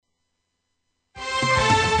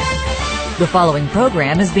The following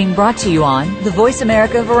program is being brought to you on the Voice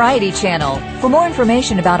America Variety Channel. For more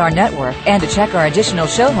information about our network and to check our additional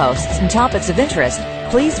show hosts and topics of interest,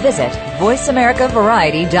 please visit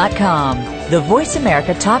voiceamericavariety.com. The Voice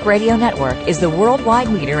America Talk Radio Network is the worldwide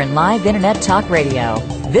leader in live Internet talk radio.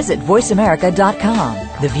 Visit voiceamerica.com.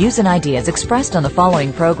 The views and ideas expressed on the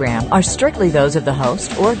following program are strictly those of the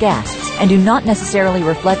host or guests and do not necessarily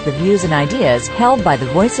reflect the views and ideas held by the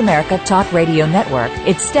Voice America Talk Radio Network,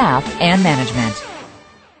 its staff, and management.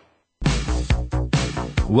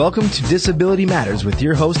 Welcome to Disability Matters with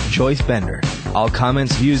your host, Joyce Bender. All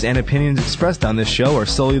comments, views, and opinions expressed on this show are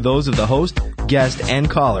solely those of the host, guest, and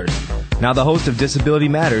callers. Now the host of Disability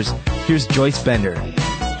Matters, here's Joyce Bender.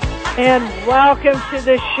 And welcome to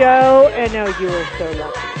the show. And oh, you are so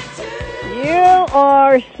lucky. You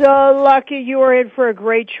are so lucky. You are in for a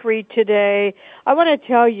great treat today. I want to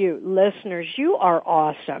tell you, listeners, you are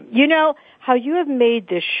awesome. You know how you have made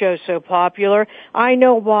this show so popular? I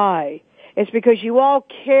know why. It's because you all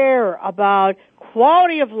care about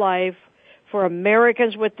quality of life for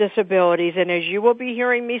Americans with disabilities. And as you will be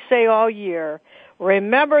hearing me say all year,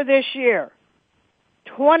 remember this year,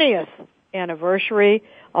 20th anniversary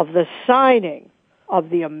of the signing of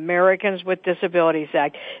the Americans with Disabilities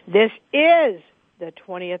Act. This is the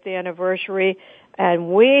 20th anniversary,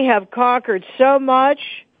 and we have conquered so much,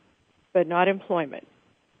 but not employment.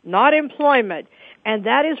 Not employment. And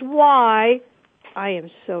that is why I am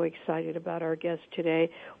so excited about our guest today.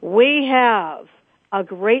 We have a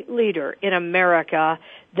great leader in America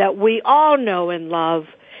that we all know and love.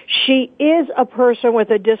 She is a person with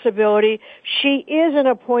a disability. She is an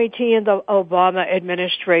appointee in the Obama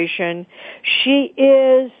administration. She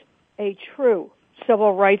is a true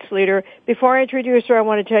civil rights leader. Before I introduce her, I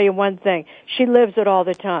want to tell you one thing. She lives it all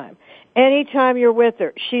the time. Anytime you're with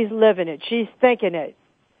her, she's living it. She's thinking it.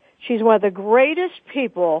 She's one of the greatest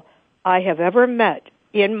people I have ever met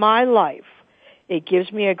in my life. It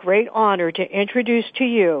gives me a great honor to introduce to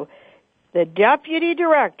you the Deputy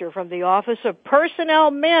Director from the Office of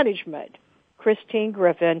Personnel Management, Christine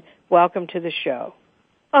Griffin. Welcome to the show.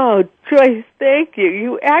 Oh, Joyce, thank you.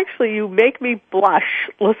 You make me blush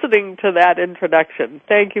listening to that introduction.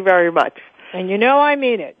 Thank you very much. And you know I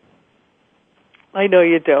mean it. I know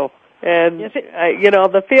you do. And, yes,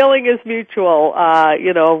 the feeling is mutual.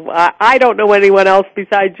 I don't know anyone else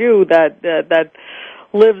besides you that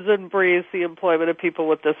lives and breathes the employment of people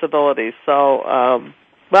with disabilities. So,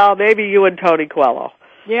 well, maybe you and Tony Coelho.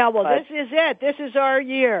 Yeah, well, this is it. This is our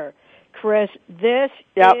year, Chris. This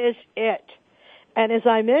is it. And as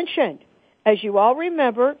I mentioned, as you all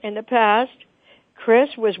remember in the past,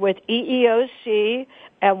 Chris was with EEOC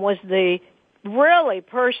and was the really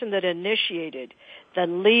person that initiated the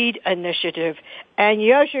LEAD initiative. And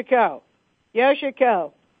Yoshiko,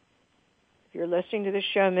 if you're listening to this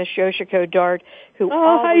show, Miss Yoshiko Dart, who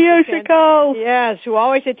hi Yoshiko. Who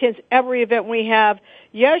always attends every event we have.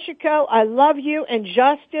 Yoshiko, I love you, and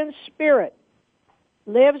Justin's spirit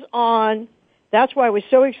lives on. That's why I was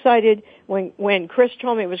so excited when Chris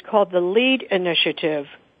told me it was called the LEAD Initiative.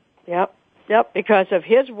 Yep, because of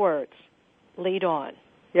his words, lead on.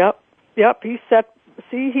 Yep, he set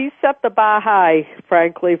the bar high,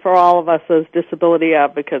 frankly, for all of us as disability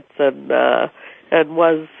advocates, and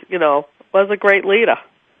was a great leader.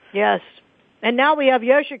 Yes. And now we have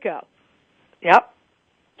Yoshiko. Yep.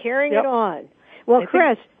 Carrying it on. Well,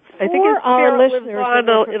 Chris, I think his our spirit listeners lives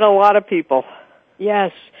on in a lot of people.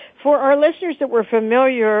 Yes. For our listeners that were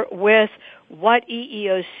familiar with what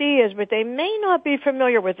EEOC is, but they may not be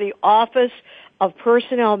familiar with the Office of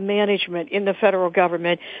Personnel Management in the federal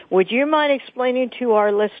government, would you mind explaining to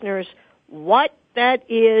our listeners what that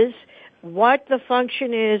is, what the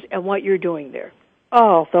function is, and what you're doing there?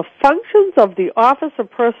 Oh, the functions of the Office of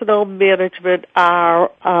Personnel Management are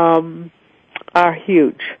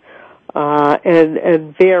huge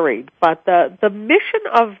and varied. But the mission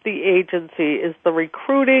of the agency is the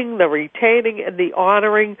recruiting, the retaining, and the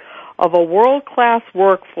honoring of a world-class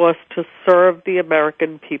workforce to serve the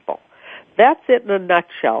American people. That's it in a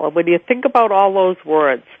nutshell. And when you think about all those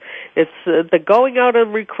words, it's the going out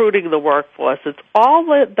and recruiting the workforce. It's all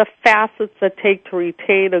the facets that take to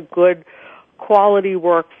retain a good quality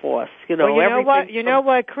workforce. You know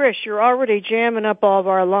what, Chris? You're already jamming up all of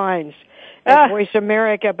our lines at Voice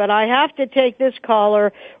America, but I have to take this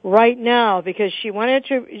caller right now because she wanted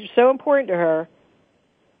to. It's so important to her.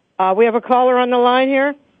 We have a caller on the line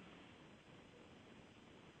here.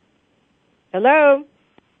 Hello.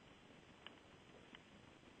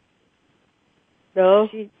 No.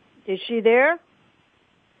 Is she there?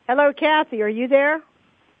 Hello, Kathy. Are you there?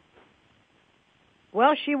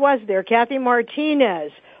 Well, she was there. Kathy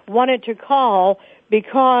Martinez wanted to call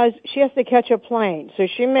because she has to catch a plane. So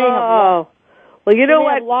she may have well, you know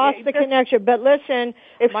what? Lost the connection. But listen,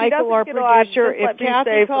 if Michael, our producer, if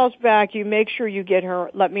Kathy calls back, you make sure you get her.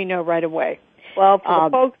 Let me know right away. Well, for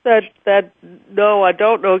the folks that know, I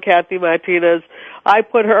don't know Kathy Martinez, I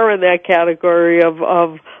put her in that category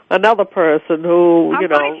of another person who, I'm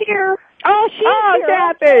right here. Oh, she's here.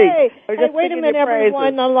 Kathy. Okay. Hey, wait a minute,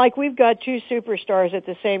 everyone. Like we've got two superstars at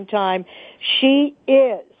the same time. She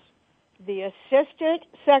is the Assistant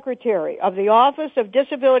Secretary of the Office of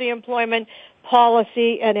Disability Employment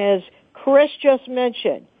Policy, and as Chris just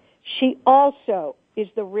mentioned, she also is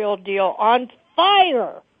the real deal, on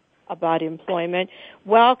fire about employment.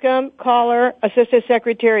 Welcome, caller, Assistant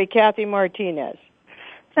Secretary Kathy Martinez.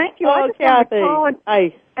 Thank you. I just Kathy. Want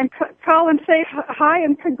to call and say hi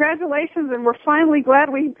and congratulations, and we're finally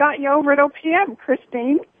glad we got you over at OPM,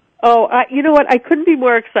 Christine. Oh, you know what? I couldn't be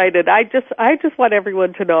more excited. I just want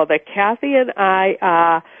everyone to know that Kathy and I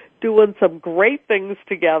are doing some great things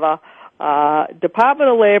together.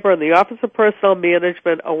 Department of Labor and the Office of Personnel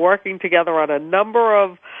Management are working together on a number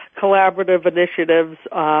of collaborative initiatives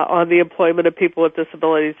on the employment of people with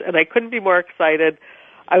disabilities, and I couldn't be more excited.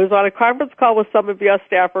 I was on a conference call with some of your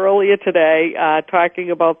staff earlier today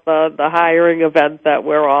talking about the hiring event that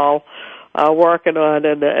we're all working on,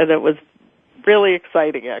 and it was really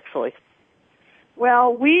exciting, actually.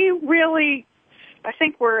 Well, I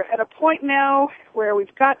think we're at a point now where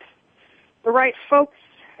we've got the right folks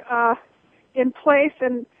in place,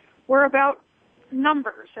 and we're about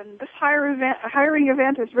numbers. And this hiring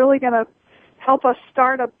event is really going to help us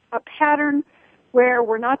start a pattern where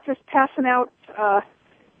we're not just passing out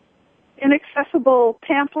inaccessible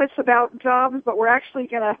pamphlets about jobs, but we're actually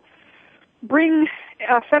going to bring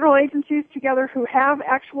federal agencies together who have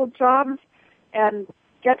actual jobs and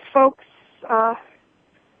get folks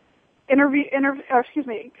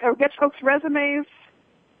get folks resumes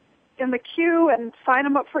in the queue and sign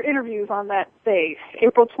them up for interviews on that day,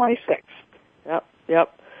 April 26th.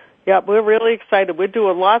 Yep. We're really excited. We're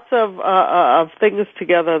doing lots of things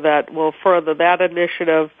together that will further that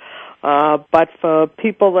initiative. But for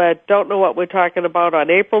people that don't know what we're talking about, on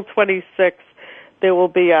April 26th, there will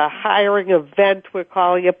be a hiring event, we're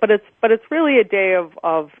calling it, but it's really a day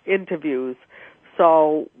of interviews.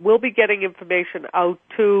 So we'll be getting information out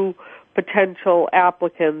to potential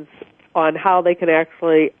applicants on how they can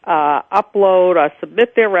actually upload or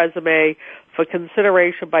submit their resume for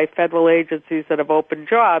consideration by federal agencies that have opened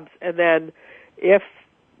jobs. And then if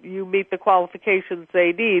you meet the qualifications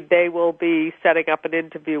they need, they will be setting up an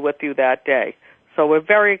interview with you that day. So we're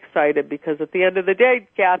very excited because at the end of the day,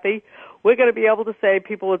 Kathy, we're going to be able to say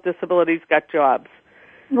people with disabilities got jobs.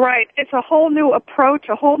 Right. It's a whole new approach,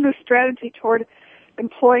 a whole new strategy toward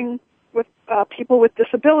employing with people with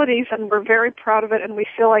disabilities, and we're very proud of it, and we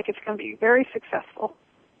feel like it's going to be very successful.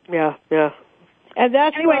 Yeah. And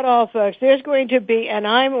that's not all, folks. There's going to be,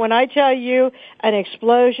 when I tell you an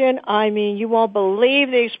explosion, I mean you won't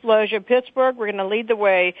believe the explosion. Pittsburgh, we're going to lead the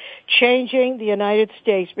way, changing the United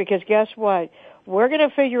States, because guess what? We're going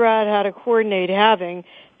to figure out how to coordinate having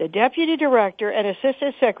the deputy director and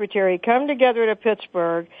assistant secretary come together to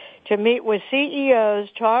Pittsburgh to meet with CEOs,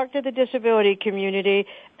 talk to the disability community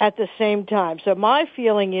at the same time. So my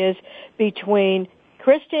feeling is between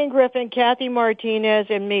Christine Griffin, Kathy Martinez,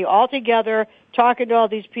 and me all together talking to all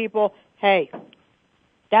these people, hey,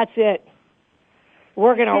 that's it.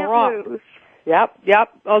 We're going to rock. Lose. Yep.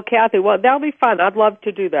 Oh, Kathy, well, that'll be fun. I'd love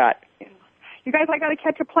to do that. You guys, I got to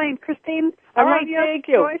catch a plane. Christine, all I right, love you. Thank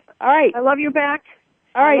you. Joyce, all right. I love you back.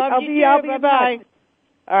 All right, I'll be bye-bye.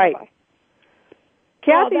 All right. Bye-bye.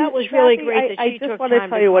 Kathy, that was really great that she took time to call in like that. I just want to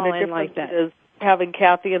tell you what a difference it is having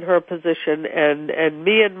Kathy in her position and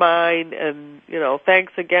me in mine, and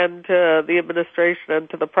thanks again to the administration and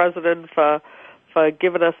to the president for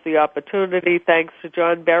giving us the opportunity. Thanks to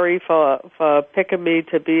John Berry for picking me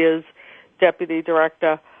to be his deputy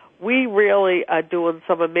director. We really are doing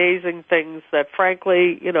some amazing things that,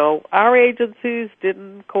 frankly, our agencies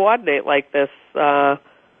didn't coordinate like this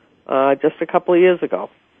just a couple of years ago.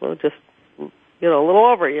 Well, just a little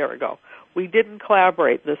over a year ago. We didn't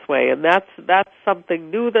collaborate this way, and that's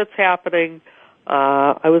something new that's happening.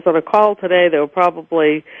 I was on a call today. There were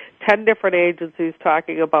probably 10 different agencies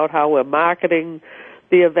talking about how we're marketing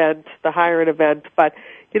the event, the hiring event. But,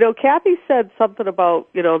 Kathy said something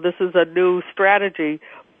about, this is a new strategy.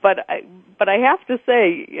 But I have to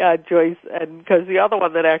say, Joyce, and because the other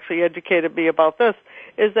one that actually educated me about this,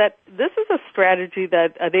 is that this is a strategy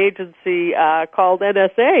that an agency called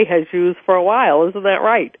NSA has used for a while. Isn't that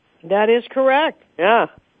right? That is correct. Yeah.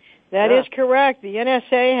 That is correct. The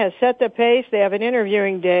NSA has set the pace. They have an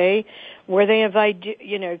interviewing day where they invite,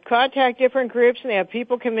 contact different groups, and they have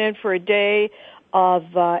people come in for a day of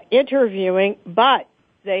interviewing, but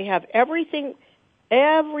they have everything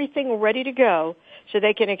ready to go so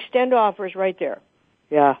they can extend offers right there.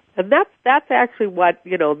 Yeah, and that's actually what,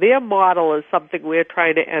 their model is something we're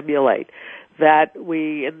trying to emulate. That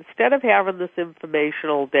we, instead of having this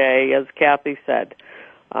informational day, as Kathy said,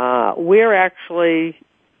 we're actually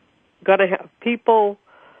going to have people,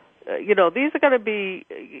 these are going to be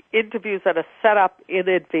interviews that are set up in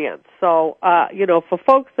advance. So, for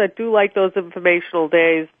folks that do like those informational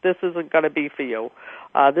days, this isn't going to be for you.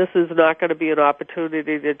 This is not going to be an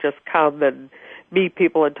opportunity to just come and meet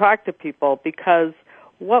people and talk to people, because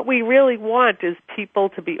what we really want is people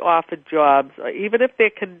to be offered jobs, even if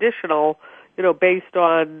they're conditional, based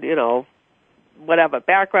on, whatever,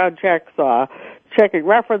 background checks or checking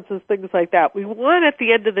references, things like that. We want at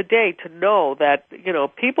the end of the day to know that,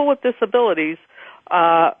 people with disabilities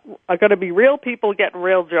are going to be real people getting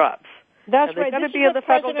real jobs. That's right. This is what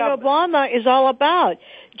President Obama is all about.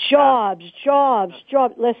 Jobs.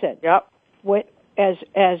 Listen. Yep.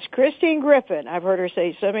 As Christine Griffin, I've heard her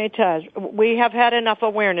say so many times, we have had enough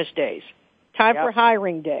awareness days. Time for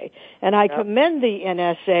hiring day. And I commend the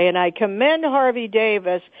NSA, and I commend Harvey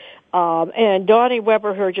Davis and Donnie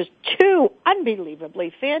Weber, who are just two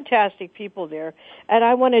unbelievably fantastic people there. And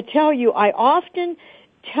I want to tell you, I often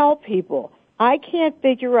tell people, I can't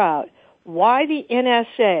figure out why the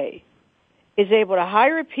NSA is able to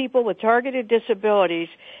hire people with targeted disabilities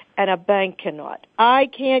and a bank cannot. I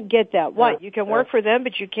can't get that. What? You can work for them,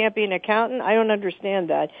 but you can't be an accountant? I don't understand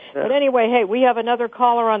that. Yeah. But anyway, hey, we have another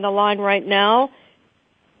caller on the line right now.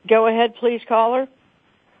 Go ahead, please, caller.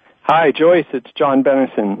 Hi, Joyce. It's John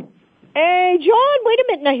Benison. Hey, John, wait a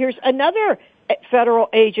minute. Now, here's another federal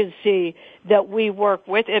agency that we work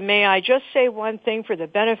with. And may I just say one thing for the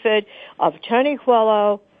benefit of Tony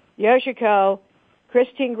Coelho, Yoshiko,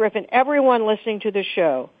 Christine Griffin, everyone listening to the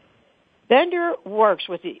show. Bender works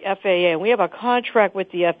with the FAA, and we have a contract with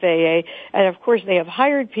the FAA, and of course they have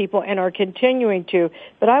hired people and are continuing to.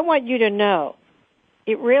 But I want you to know,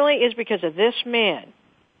 it really is because of this man,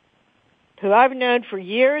 who I've known for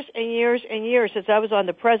years and years and years since I was on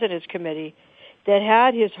the President's Committee, that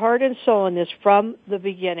had his heart and soul in this from the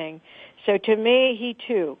beginning. So to me, he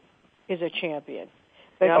too is a champion.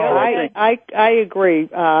 But I agree,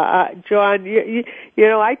 John.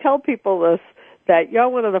 I tell people this, that you're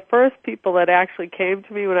one of the first people that actually came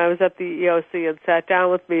to me when I was at the EOC and sat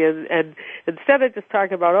down with me, and instead of just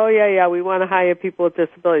talking about, we want to hire people with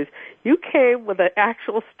disabilities, you came with an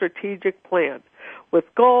actual strategic plan with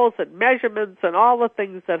goals and measurements and all the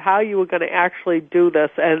things that how you were going to actually do this,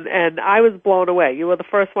 and I was blown away. You were the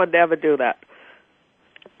first one to ever do that.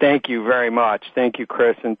 Thank you very much. Thank you,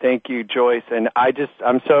 Chris, and thank you, Joyce. And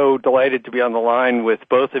I'm so delighted to be on the line with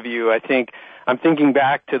both of you. I'm thinking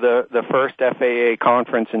back to the first FAA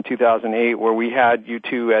conference in 2008 where we had you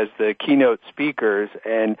two as the keynote speakers,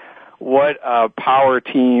 and what a power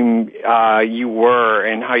team you were,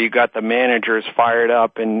 and how you got the managers fired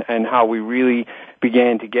up, and how we really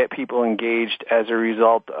began to get people engaged as a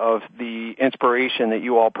result of the inspiration that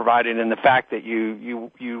you all provided, and the fact that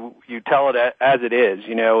you tell it as it is.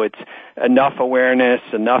 It's enough awareness,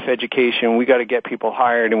 enough education. We got to get people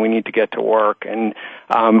hired, and we need to get to work. And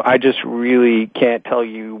I just really can't tell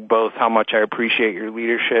you both how much I appreciate your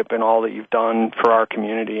leadership and all that you've done for our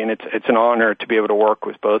community. And it's an honor to be able to work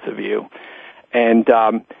with both of you. And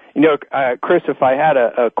Chris, if I had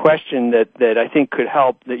a question that I think could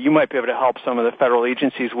help, that you might be able to help some of the federal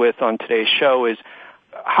agencies with on today's show, is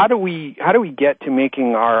how do we get to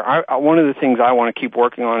making one of the things I want to keep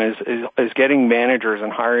working on is getting managers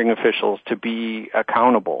and hiring officials to be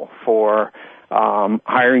accountable for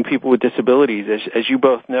hiring people with disabilities. As you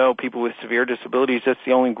both know, people with severe disabilities, that's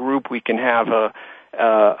the only group we can have a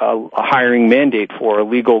hiring mandate for, a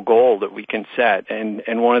legal goal that we can set.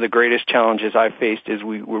 And one of the greatest challenges I've faced is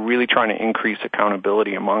we're really trying to increase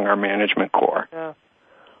accountability among our management corps. Yeah.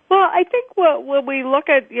 Well, I think when we look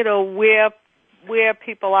at, where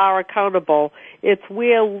people are accountable, it's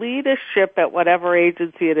where leadership at whatever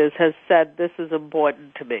agency it is has said, this is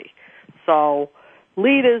important to me. So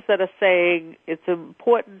leaders that are saying, it's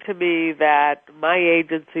important to me that my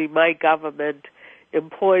agency, my government,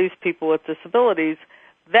 employs people with disabilities,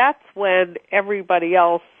 that's when everybody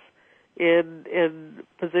else in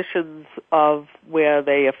positions of where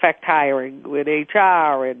they affect hiring, in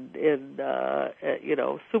HR and in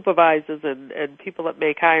supervisors and people that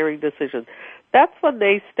make hiring decisions, that's when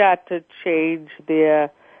they start to change their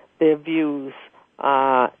views.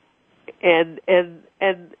 And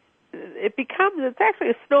it's actually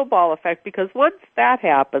a snowball effect, because once that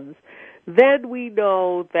happens, then we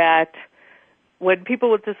know that when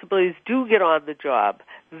people with disabilities do get on the job,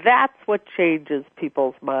 that's what changes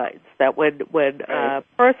people's minds. That when a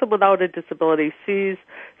person without a disability sees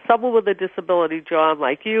someone with a disability, John,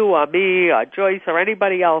 like you or me or Joyce or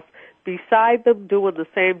anybody else, beside them doing the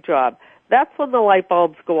same job, that's when the light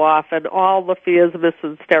bulbs go off and all the fears, myths,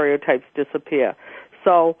 and stereotypes disappear.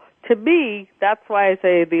 So, to me, that's why I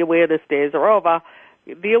say the awareness days are over.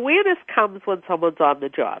 The awareness comes when someone's on the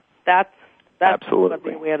job. That's Absolutely.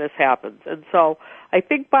 when the awareness happens. And so I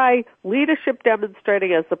think by leadership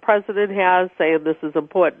demonstrating, as the President has, saying this is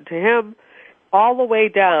important to him, all the way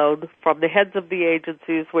down from the heads of the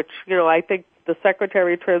agencies, which, I think the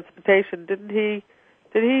Secretary of Transportation, did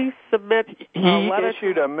he submit a letter? He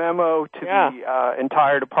issued a memo to the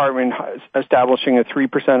entire department establishing a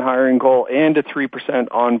 3% hiring goal and a 3%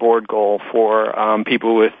 on-board goal for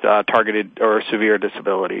people with targeted or severe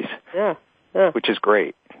disabilities, which is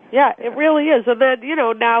great. Yeah, it really is. And then,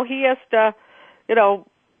 now he has to,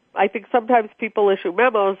 I think sometimes people issue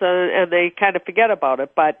memos and they kind of forget about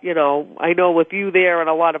it. But, I know with you there and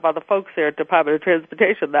a lot of other folks there at Department of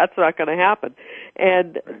Transportation, that's not going to happen.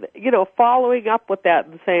 And, following up with that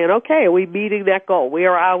and saying, okay, are we meeting that goal?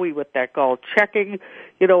 Where are we with that goal? Checking,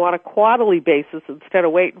 on a quarterly basis instead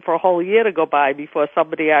of waiting for a whole year to go by before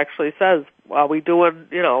somebody actually says, are we doing,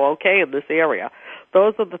 okay in this area?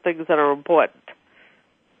 Those are the things that are important.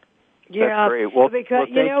 Yeah, that's great. Well, because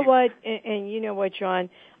you know what, and you know what, John,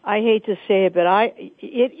 I hate to say it, but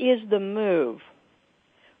it is the move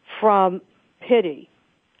from pity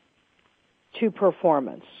to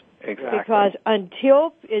performance. Exactly. Because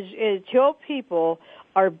until people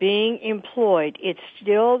are being employed, it's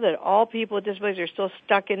still that all people with disabilities are still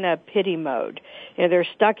stuck in that pity mode. They're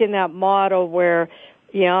stuck in that model where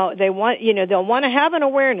they'll want to have an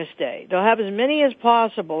awareness day. They'll have as many as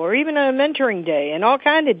possible, or even a mentoring day, and all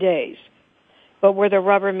kind of days. But where the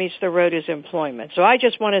rubber meets the road is employment. So I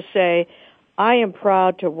just want to say, I am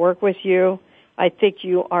proud to work with you. I think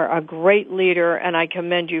you are a great leader, and I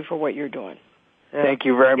commend you for what you're doing. Thank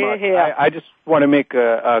you very much. Yeah. I just want to make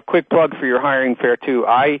a quick plug for your hiring fair, too.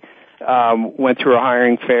 I went through a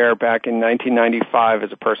hiring fair back in 1995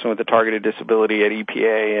 as a person with a targeted disability at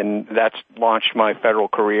EPA, and that's launched my federal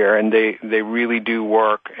career. And they really do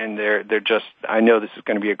work, and they're just. I know this is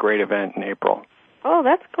going to be a great event in April. Oh,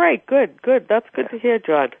 that's great. Good. That's good to hear,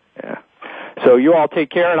 John. Yeah. So you all take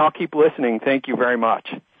care, and I'll keep listening. Thank you very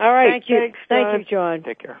much. All right. Thank you. Thanks, Thank you, John.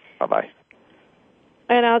 Take care. Bye-bye.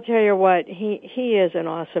 And I'll tell you what, he is an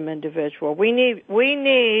awesome individual. We need,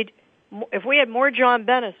 if we had more John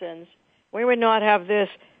Bennisons, we would not have this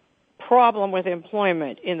problem with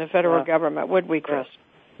employment in the federal government, would we, Chris?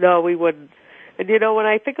 No, we wouldn't. And when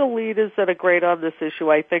I think of leaders that are great on this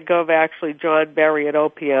issue, I think of actually John Berry at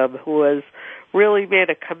OPM, who has really made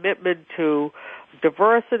a commitment to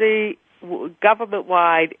diversity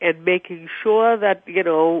government-wide and making sure that,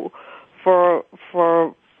 for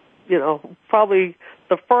probably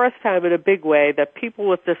the first time in a big way that people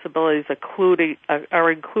with disabilities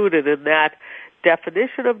are included in that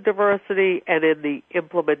definition of diversity and in the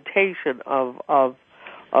implementation of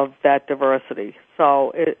that diversity.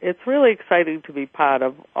 So it's really exciting to be part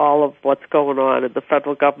of all of what's going on in the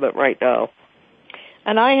federal government right now.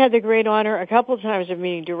 And I had the great honor a couple of times of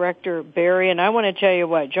meeting Director Berry, and I want to tell you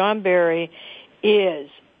what, John Berry is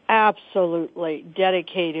absolutely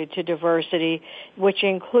dedicated to diversity, which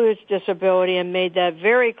includes disability, and made that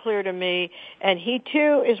very clear to me. And he,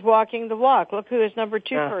 too, is walking the walk. Look who his number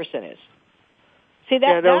 2 person is. See,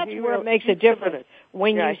 that's where it makes a difference,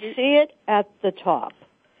 when you see it at the top.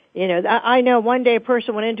 I know one day a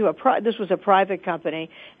person went into this was a private company,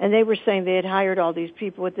 and they were saying they had hired all these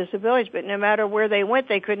people with disabilities, but no matter where they went,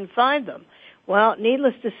 they couldn't find them. Well,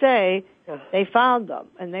 needless to say, they found them,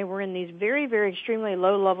 and they were in these very, very extremely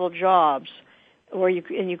low-level jobs where you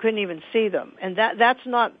couldn't even see them. And that's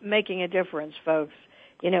not making a difference, folks.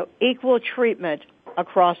 Equal treatment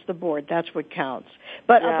across the board, that's what counts.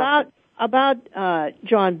 But about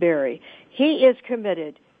John Berry, he is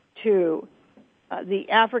committed to the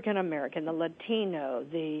African American, the Latino,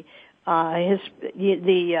 the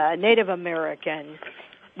Native American,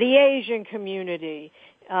 the Asian community,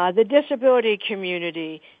 the disability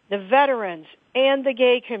community, the veterans, and the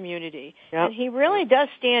gay community. Yep. And he really does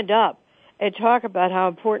stand up and talk about how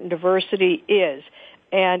important diversity is.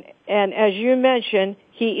 And as you mentioned,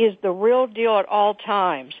 he is the real deal at all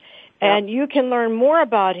times. Yep. And you can learn more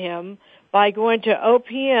about him by going to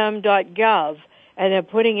opm.gov and then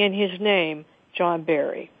putting in his name, John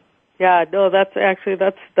Berry. Yeah, no, that's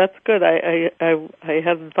good. I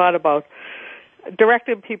hadn't thought about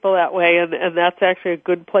directing people that way, and that's actually a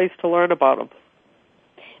good place to learn about them.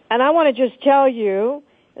 And I want to just tell you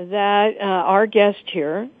that our guest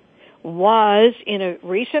here was in a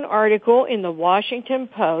recent article in the Washington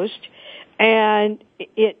Post, and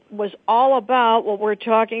it was all about what we're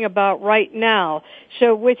talking about right now.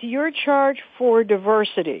 So with your charge for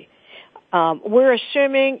diversity, we're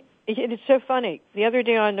assuming, it's so funny. The other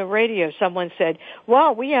day on the radio, someone said,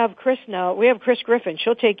 well, we have Chris Griffin.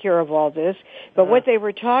 She'll take care of all this. But what they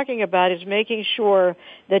were talking about is making sure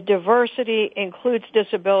that diversity includes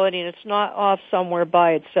disability and it's not off somewhere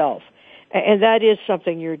by itself. And that is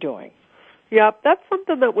something you're doing. Yeah, that's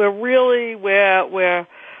something that we're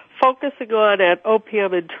focusing on at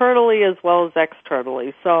OPM internally as well as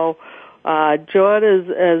externally. So John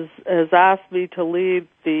has asked me to lead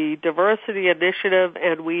the diversity initiative,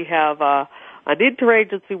 and we have an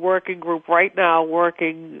interagency working group right now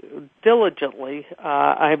working diligently,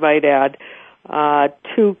 I might add,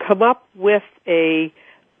 to come up with a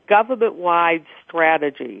government-wide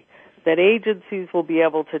strategy that agencies will be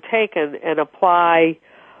able to take and apply,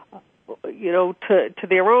 to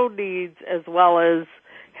their own needs, as well as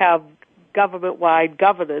have government-wide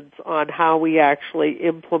governance on how we actually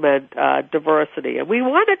implement diversity. And we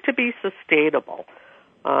want it to be sustainable.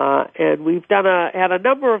 And we've had a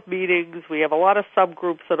number of meetings. We have a lot of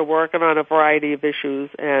subgroups that are working on a variety of issues,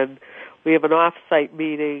 and we have an off-site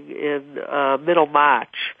meeting in middle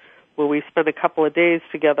March where we spend a couple of days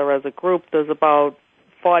together as a group. There's about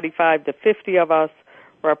 45 to 50 of us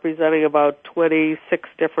representing about 26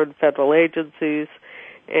 different federal agencies,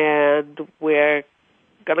 and we're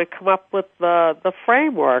going to come up with the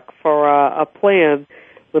framework for a plan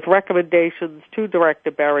with recommendations to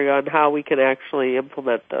Director Berry on how we can actually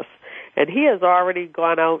implement this. And he has already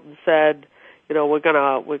gone out and said, we're going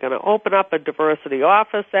to open up a diversity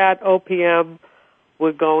office at OPM.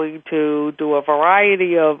 We're going to do a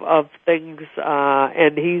variety of things,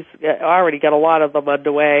 and he's already got a lot of them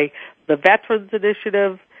underway. The Veterans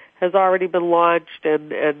Initiative has already been launched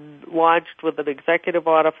and launched with an executive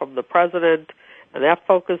order from the President, and that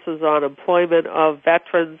focuses on employment of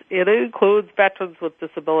veterans. It includes veterans with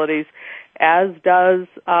disabilities, as does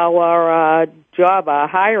our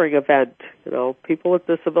hiring event. People with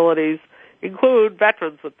disabilities include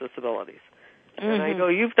veterans with disabilities. Mm-hmm. And I know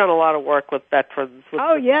you've done a lot of work with veterans with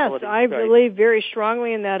disabilities. Yes, I believe very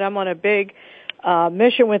strongly in that. I'm on a big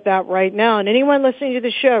mission with that right now. And anyone listening to the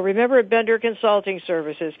show, remember at Bender Consulting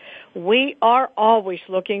Services, we are always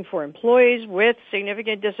looking for employees with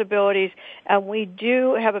significant disabilities, and we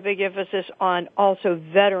do have a big emphasis on also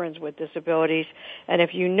veterans with disabilities. And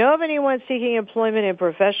if you know of anyone seeking employment in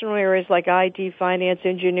professional areas like IT, finance,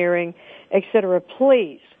 engineering, etc.,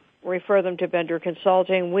 please refer them to Bender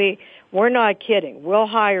Consulting. We're not kidding. We'll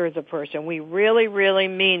hire the person. We really, really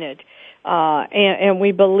mean it. And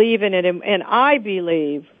we believe in it. And I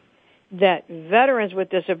believe that veterans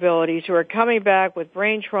with disabilities who are coming back with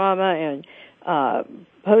brain trauma and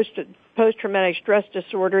post-traumatic stress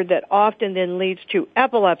disorder that often then leads to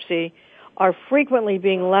epilepsy are frequently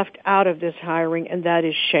being left out of this hiring, and that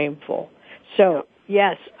is shameful. So,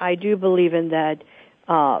 yes, I do believe in that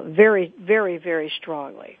very, very, very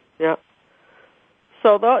strongly. Yeah.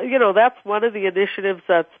 So, that's one of the initiatives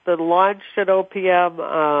that's been launched at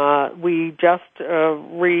OPM. We just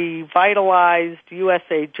revitalized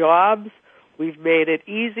USA Jobs. We've made it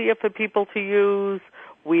easier for people to use.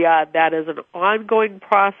 That is an ongoing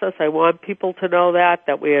process. I want people to know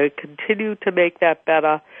that we continue to make that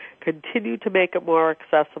better, continue to make it more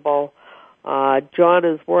accessible. John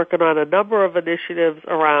is working on a number of initiatives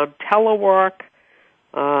around telework.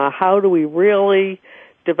 How do we really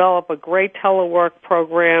develop a great telework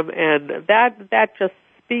program, and that just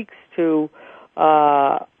speaks to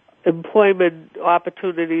employment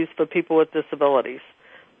opportunities for people with disabilities.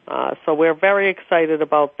 So we're very excited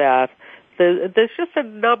about that. There's just a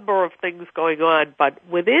number of things going on, but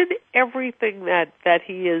within everything that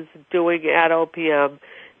he is doing at OPM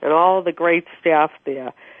and all of the great staff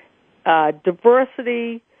there,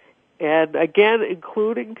 diversity, and again,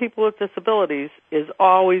 including people with disabilities, is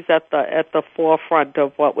always at the forefront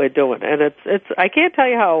of what we're doing. And it's I can't tell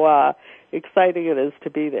you how exciting it is to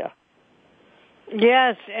be there.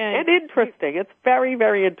 Yes, and interesting. It's very,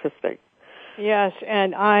 very interesting. Yes,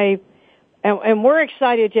 and we're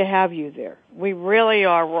excited to have you there. We really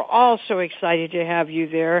are. We're also excited to have you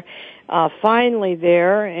there, finally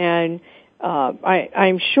there, and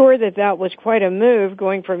I'm sure that was quite a move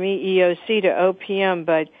going from EEOC to OPM,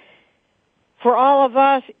 but for all of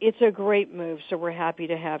us, it's a great move, so we're happy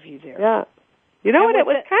to have you there. Yeah. It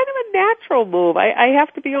was kind of a natural move. I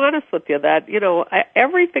have to be honest with you that,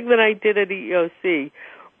 everything that I did at EEOC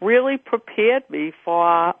really prepared me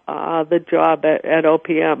for the job at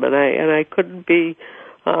OPM, and I couldn't be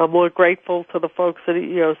more grateful to the folks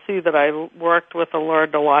that see that I worked with and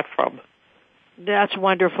learned a lot from. That's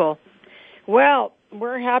wonderful. Well,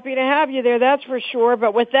 we're happy to have you there, that's for sure.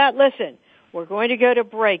 But with that, listen, we're going to go to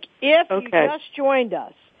break. If you just joined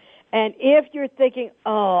us, and if you're thinking,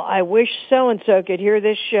 oh, I wish so-and-so could hear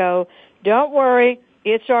this show, don't worry.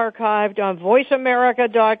 It's archived on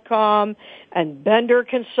voiceamerica.com and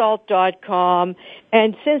benderconsult.com.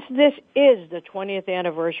 And since this is the 20th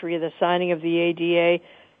anniversary of the signing of the ADA,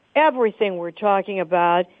 everything we're talking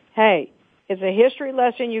about, hey, is a history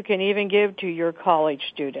lesson you can even give to your college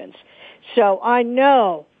students. So I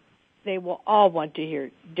know they will all want to hear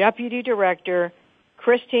Deputy Director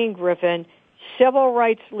Christine Griffin, civil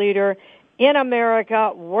rights leader in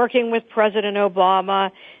America, working with President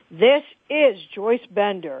Obama. This is Joyce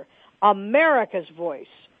Bender, America's Voice,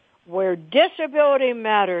 where disability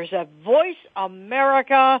matters at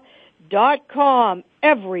voiceamerica.com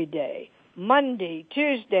every day. Monday,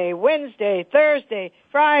 Tuesday, Wednesday, Thursday,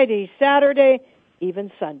 Friday, Saturday,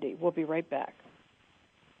 even Sunday. We'll be right back.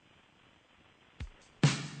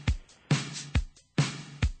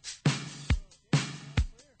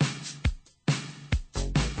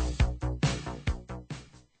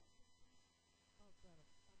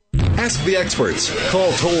 Ask the experts.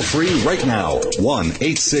 Call toll-free right now,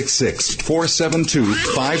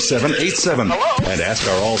 1-866-472-5787. And ask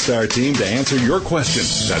our all-star team to answer your question.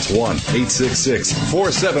 That's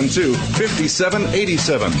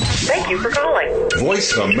 1-866-472-5787. Thank you for calling.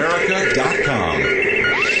 VoiceAmerica.com.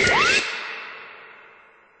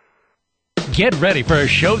 Get ready for a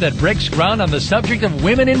show that breaks ground on the subject of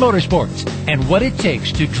women in motorsports and what it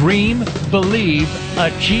takes to dream, believe,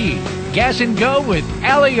 achieve. Gas and Go with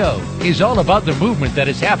Allie O is all about the movement that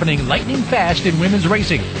is happening lightning fast in women's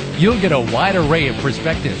racing. You'll get a wide array of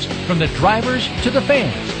perspectives from the drivers to the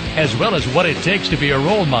fans, as well as what it takes to be a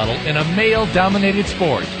role model in a male-dominated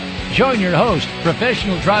sport. Join your host,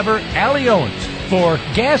 professional driver Allie Owens, for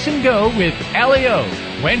Gas and Go with Allie O,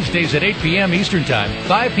 Wednesdays at 8 p.m. Eastern Time,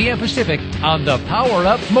 5 p.m. Pacific, on the Power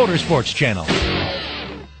Up Motorsports Channel.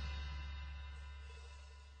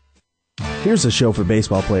 Here's a show for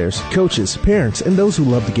baseball players, coaches, parents, and those who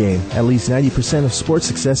love the game. At least 90% of sports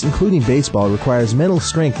success, including baseball, requires mental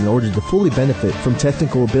strength in order to fully benefit from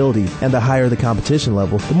technical ability. And the higher the competition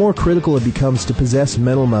level, the more critical it becomes to possess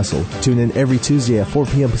mental muscle. Tune in every Tuesday at 4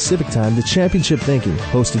 p.m. Pacific Time to Championship Thinking,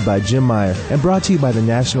 hosted by Jim Meyer, and brought to you by the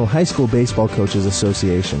National High School Baseball Coaches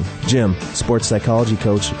Association. Jim, sports psychology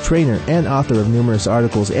coach, trainer, and author of numerous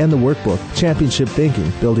articles and the workbook, Championship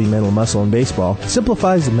Thinking, Building Mental Muscle in Baseball,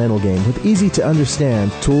 simplifies the mental game with easy to understand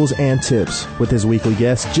tools and tips. With his weekly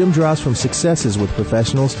guests, Jim draws from successes with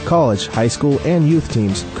professionals, college, high school, and youth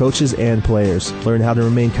teams, coaches, and players. Learn how to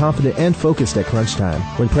remain confident and focused at crunch time,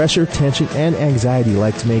 when pressure, tension, and anxiety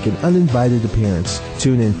like to make an uninvited appearance.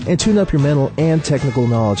 Tune in and tune up your mental and technical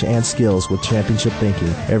knowledge and skills with Championship Thinking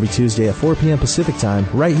every Tuesday at 4 p.m. Pacific Time,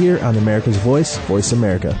 right here on America's Voice, Voice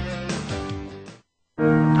America.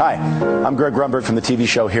 Hi, I'm Greg Grunberg from the TV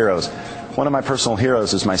show Heroes. One of my personal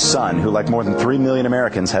heroes is my son, who, like more than 3 million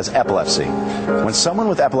Americans, has epilepsy. When someone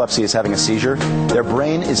with epilepsy is having a seizure, their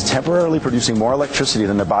brain is temporarily producing more electricity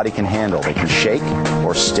than their body can handle. They can shake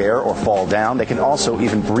or stare or fall down. They can also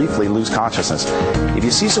even briefly lose consciousness. If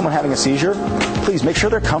you see someone having a seizure, please make sure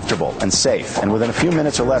they're comfortable and safe. And within a few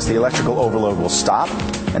minutes or less, the electrical overload will stop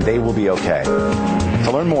and they will be okay.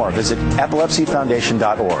 To learn more, visit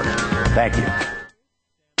epilepsyfoundation.org. Thank you.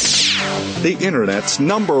 The Internet's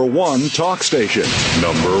 #1 talk station.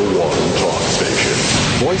 #1 talk station.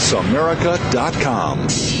 VoiceAmerica.com.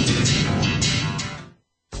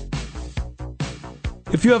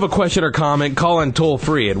 If you have a question or comment, call in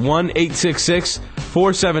toll-free at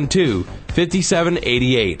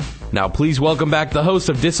 1-866-472-5788. Now please welcome back the host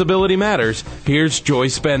of Disability Matters. Here's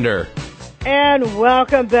Joyce Bender. And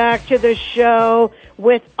welcome back to the show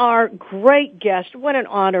with our great guest. What an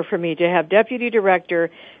honor for me to have Deputy Director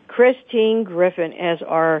Christine Griffin as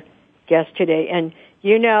our guest today. And,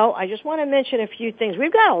 you know, I just want to mention a few things.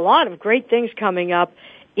 We've got a lot of great things coming up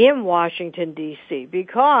in Washington, D.C.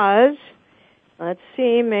 because, let's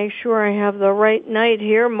see, make sure I have the right night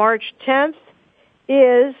here. March 10th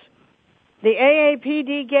is the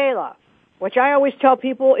AAPD Gala, which I always tell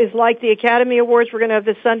people is like the Academy Awards we're going to have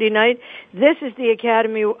this Sunday night. This is the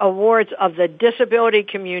Academy Awards of the disability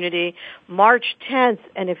community, March 10th.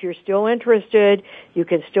 And if you're still interested, you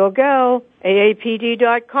can still go,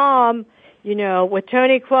 aapd.com, you know, with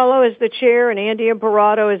Tony Coelho as the chair and Andy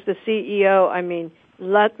Imparato as the CEO. I mean,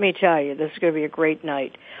 let me tell you, this is going to be a great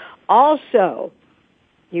night. Also,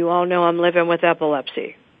 you all know I'm living with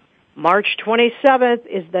epilepsy. March 27th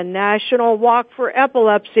is the National Walk for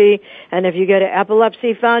Epilepsy, and if you go to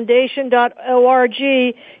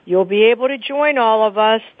epilepsyfoundation.org, you'll be able to join all of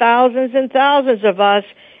us, thousands and thousands of us,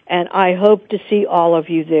 and I hope to see all of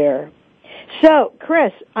you there. So,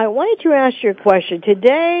 Chris, I wanted to ask you a question.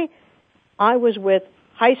 Today, I was with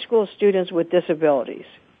high school students with disabilities.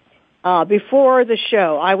 Before the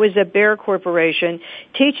show, I was at Bear Corporation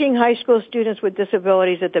teaching high school students with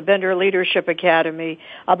disabilities at the Bender Leadership Academy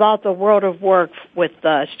about the world of work with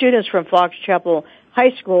students from Fox Chapel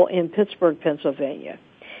High School in Pittsburgh, Pennsylvania.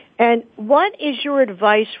 And what is your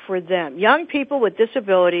advice for them, young people with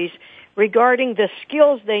disabilities, regarding the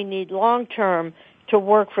skills they need long-term to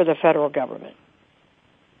work for the federal government?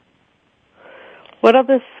 What are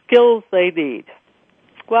the skills they need?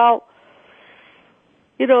 Well,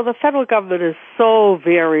 you know, the federal government is so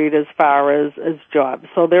varied as far as jobs.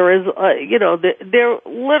 So there is, there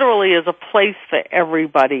literally is a place for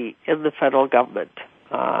everybody in the federal government.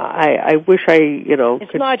 I wish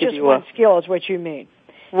it's not just one skill is what you mean.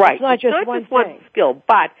 Right. It's not just one skill.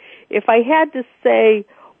 But if I had to say,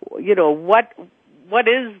 what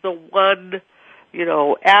is the one,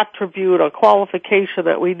 attribute or qualification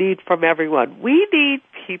that we need from everyone? We need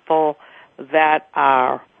people that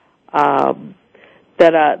are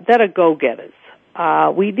go-getters.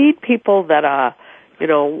 We need people that are,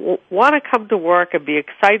 want to come to work and be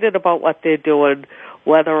excited about what they're doing,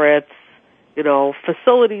 whether it's,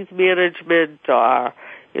 facilities management or,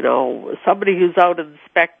 somebody who's out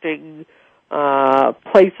inspecting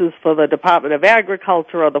places for the Department of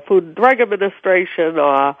Agriculture or the Food and Drug Administration,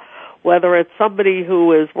 or whether it's somebody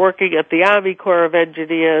who is working at the Army Corps of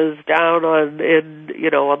Engineers down on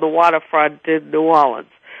the waterfront in New Orleans.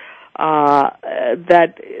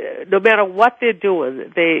 That no matter what they're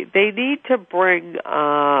doing, they need to bring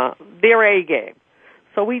their A game.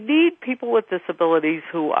 So we need people with disabilities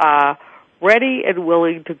who are ready and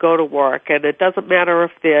willing to go to work, and it doesn't matter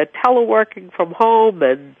if they're teleworking from home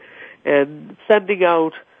and sending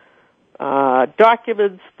out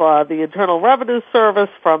documents for the Internal Revenue Service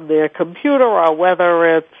from their computer, or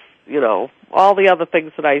whether it's all the other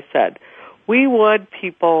things that I said. We want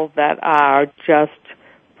people that are just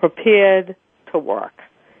prepared to work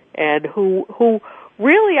and who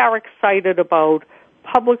really are excited about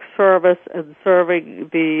public service and serving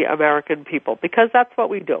the American people, because that's what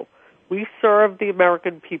we do. We serve the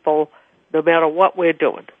American people no matter what we're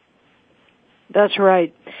doing. That's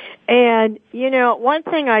right. And, one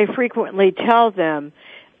thing I frequently tell them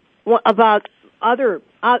about other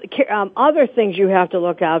things you have to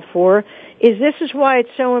look out for is this is why it's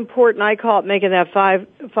so important. I call it making that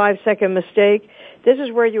 5-second mistake. This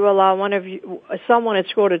is where you allow someone at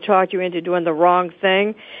school to talk you into doing the wrong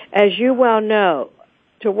thing. As you well know,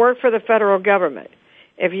 to work for the federal government,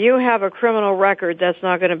 if you have a criminal record, that's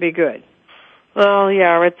not going to be good. Well,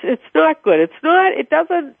 yeah, it's not good. It's not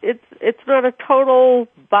a total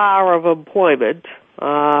bar of employment,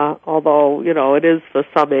 although, it is for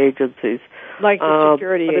some agencies. Like the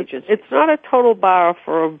security agencies. It's not a total bar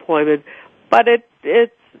for employment, but it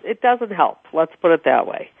doesn't help. Let's put it that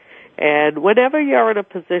way. And whenever you're in a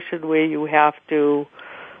position where you have to,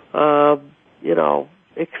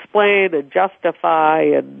 explain and justify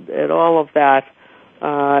and all of that,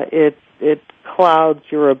 it clouds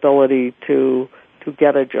your ability to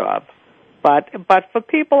get a job. But for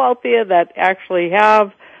people out there that actually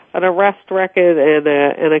have an arrest record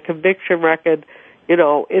and a conviction record,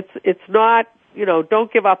 it's not,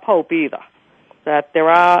 don't give up hope either. That there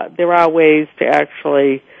are ways to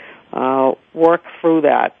actually work through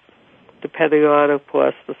that, depending on, of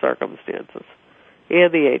course, the circumstances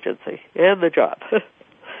and the agency and the job.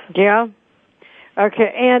 Yeah.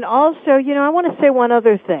 Okay. And also, I want to say one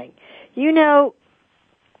other thing.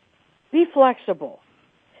 Be flexible.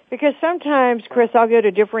 Because sometimes, Chris, I'll go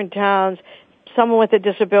to different towns, someone with a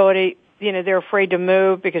disability, they're afraid to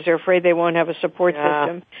move because they're afraid they won't have a support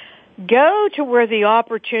system. Go to where the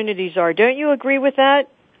opportunities are. Don't you agree with that?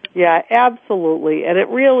 Yeah, absolutely. And it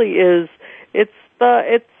really is, it's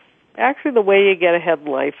actually the way you get ahead in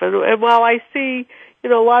life. And while I see,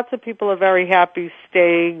 lots of people are very happy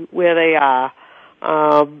staying where they are,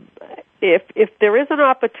 if there is an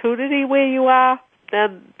opportunity where you are,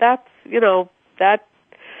 then that's,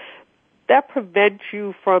 that prevents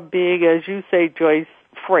you from being, as you say, Joyce,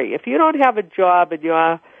 free. If you don't have a job and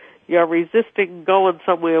you're resisting going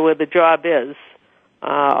somewhere where the job is,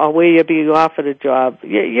 or where you're being offered a job,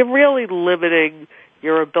 you're really limiting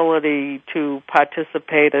your ability to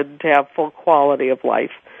participate and to have full quality of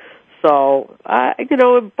life. So,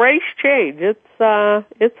 embrace change. It's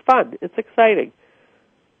fun. It's exciting.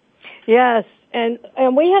 Yes, and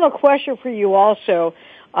we have a question for you also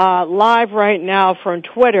live right now from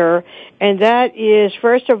Twitter, and that is,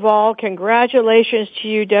 first of all, congratulations to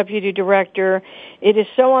you, Deputy Director. It is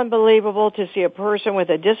so unbelievable to see a person with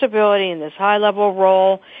a disability in this high-level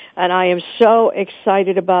role, and I am so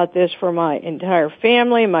excited about this for my entire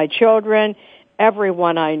family, my children,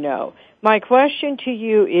 everyone I know. My question to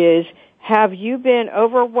you is, have you been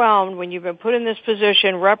overwhelmed when you've been put in this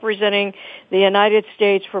position representing the United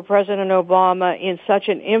States for President Obama in such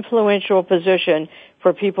an influential position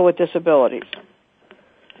for people with disabilities?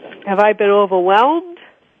 Have I been overwhelmed?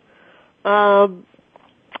 I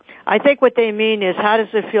think what they mean is, how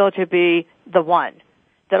does it feel to be the one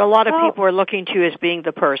that a lot of people are looking to as being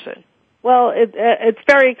the person? Well, it's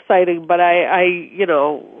very exciting, but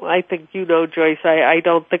I think Joyce, I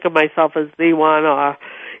don't think of myself as the one or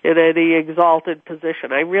in any exalted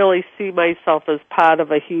position. I really see myself as part of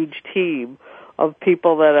a huge team of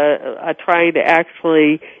people that are trying to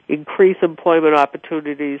actually increase employment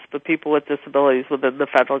opportunities for people with disabilities within the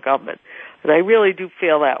federal government. And I really do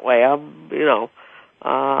feel that way.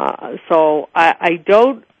 So I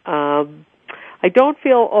don't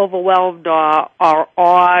feel overwhelmed or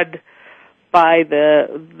awed by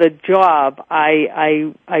the job.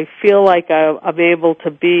 I feel like I'm able to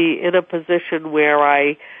be in a position where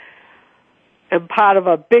I am part of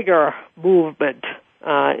a bigger movement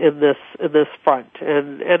in this front,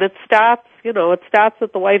 and it starts at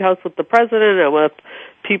the White House with the president and with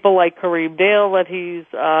people like Kareem Dale that he's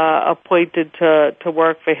appointed to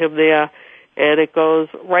work for him there, and it goes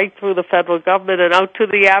right through the federal government and out to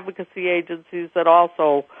the advocacy agencies that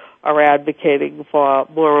also are advocating for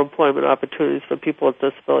more employment opportunities for people with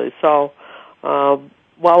disabilities. So,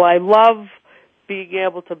 while I love being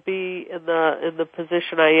able to be in the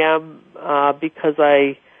position I am, because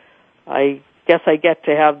I guess I get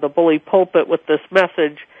to have the bully pulpit with this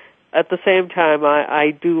message, at the same time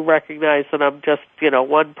I do recognize that I'm just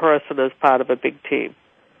one person as part of a big team.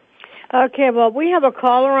 Okay, well, we have a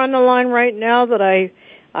caller on the line right now that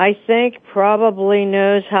I think probably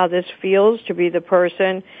knows how this feels to be the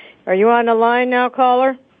person. Are you on the line now,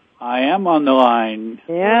 caller? I am on the line.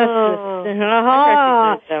 Yes. I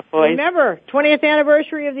recognize that voice. Remember, 20th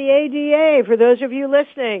anniversary of the ADA. For those of you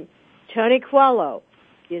listening, Tony Coelho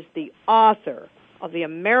is the author of the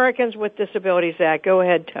Americans with Disabilities Act. Go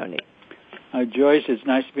ahead, Tony. Joyce, it's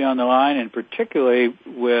nice to be on the line, and particularly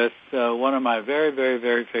with one of my very, very,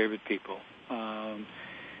 very favorite people.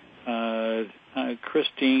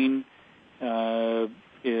 Christine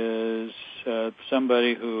is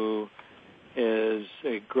somebody who is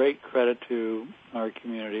a great credit to our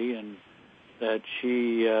community, and that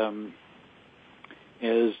she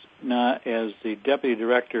is not as the Deputy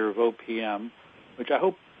Director of OPM, which I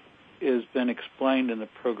hope has been explained in the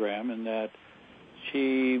program, and that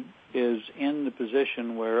she is in the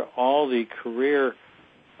position where all the career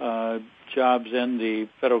jobs in the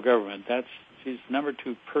federal government, she's number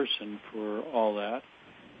 2 person for all that.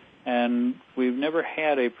 And we've never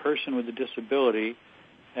had a person with a disability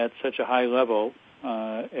at such a high level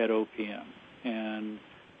at OPM. And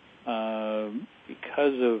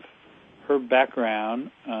because of her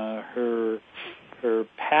background, her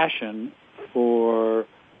passion for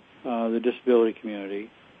the disability community,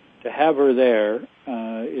 to have her there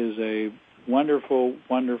is a wonderful,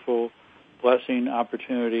 wonderful blessing,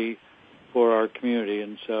 opportunity for our community.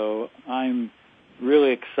 And so I'm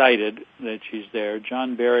really excited that she's there.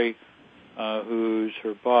 John Barry, who's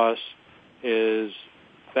her boss, is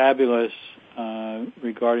fabulous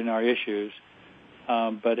regarding our issues.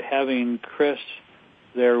 But having Chris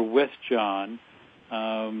there with John,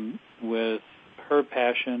 with her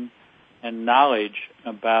passion and knowledge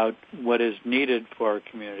about what is needed for our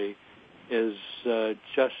community is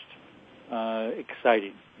just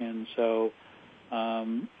exciting. And so,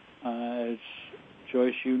 as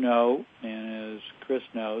Joyce, you know, and as Chris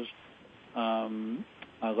knows, I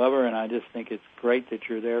love her, and I just think it's great that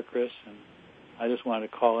you're there, Chris. And I just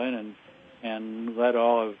wanted to call in and let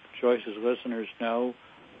all of Joyce's listeners know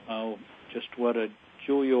just what a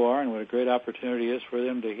jewel you are and what a great opportunity it is for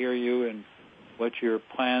them to hear you and what your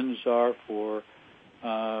plans are for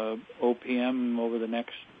OPM over the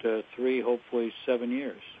next 3, hopefully 7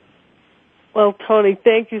 years. Well, Tony,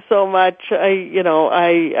 thank you so much.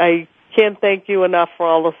 I can't thank you enough for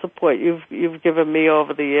all the support you've given me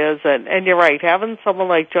over the years. And you're right, having someone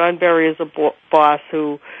like John Barry as a boss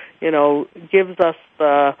who, gives us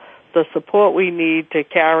the support we need to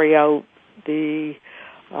carry out the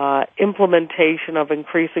implementation of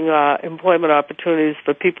increasing employment opportunities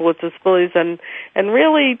for people with disabilities and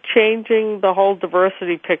really changing the whole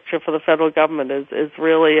diversity picture for the federal government is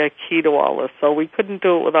really a key to all this. So we couldn't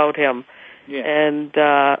do it without him. And,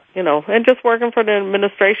 and just working for an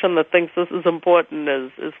administration that thinks this is important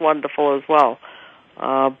is wonderful as well.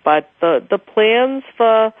 But the plans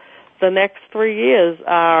for the next 3 years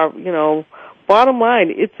are, bottom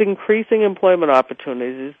line, it's increasing employment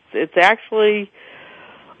opportunities. It's actually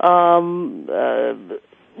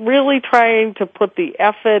really trying to put the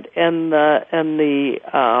effort and the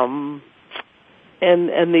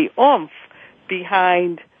oomph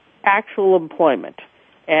behind actual employment.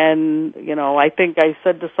 And, I think I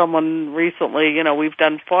said to someone recently, we've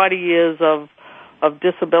done 40 years of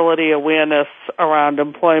disability awareness around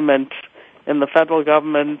employment in the federal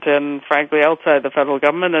government and, frankly, outside the federal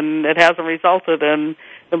government, and it hasn't resulted in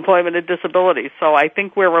employment and disability. So I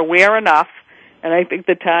think we're aware enough, and I think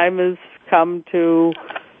the time has come to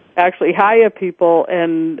actually hire people,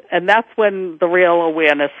 and that's when the real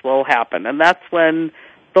awareness will happen. And that's when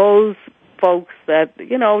those folks that,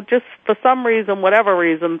 just for some reason, whatever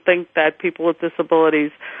reason, think that people with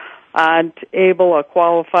disabilities aren't able or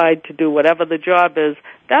qualified to do whatever the job is,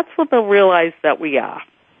 that's when they'll realize that we are.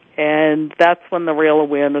 And that's when the real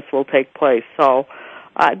awareness will take place. So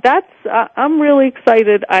I'm really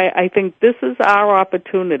excited. I think this is our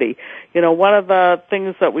opportunity. One of the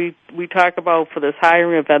things that we talk about for this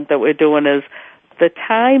hiring event that we're doing is the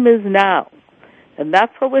time is now. And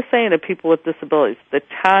that's what we're saying to people with disabilities. The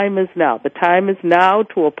time is now. The time is now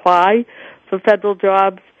to apply for federal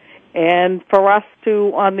jobs and for us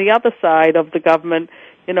to, on the other side of the government,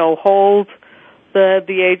 hold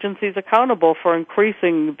the agencies accountable for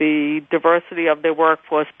increasing the diversity of their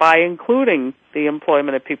workforce by including the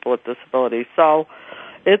employment of people with disabilities. So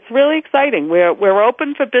it's really exciting. We're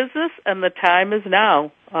open for business, and the time is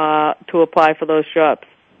now to apply for those jobs.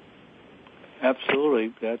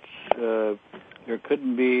 Absolutely. That's there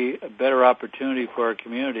couldn't be a better opportunity for our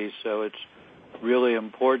community, so it's really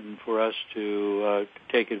important for us to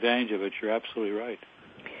take advantage of it. You're absolutely right.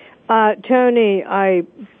 Tony, I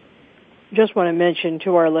just want to mention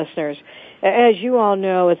to our listeners, as you all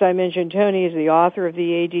know, as I mentioned, Tony is the author of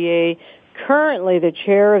the ADA, currently the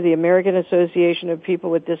chair of the American Association of People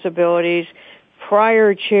with Disabilities,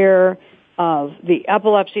 prior chair of the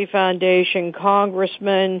Epilepsy Foundation,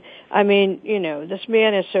 congressman. I mean, this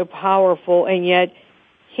man is so powerful, and yet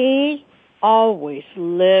he always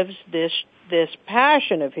lives this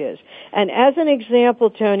passion of his. And as an example,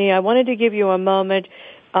 Tony, I wanted to give you a moment.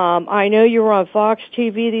 I know you were on Fox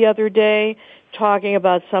TV the other day talking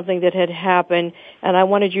about something that had happened, and I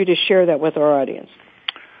wanted you to share that with our audience.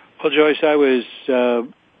 Well, Joyce, I was,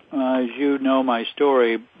 as you know my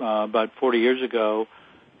story, about 40 years ago,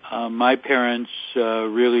 my parents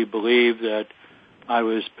really believed that I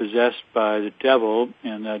was possessed by the devil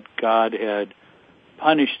and that God had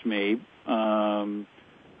punished me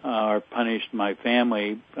or punished my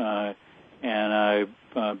family, and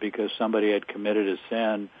because somebody had committed a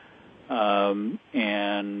sin,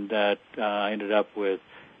 and that I ended up with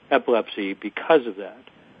epilepsy because of that.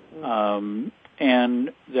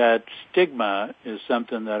 And that stigma is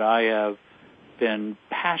something that I have been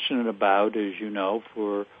passionate about, as you know,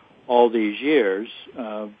 for all these years,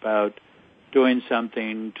 about doing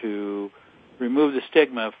something to remove the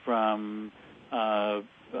stigma from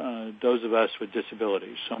those of us with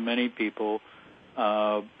disabilities. So many people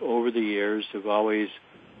over the years have always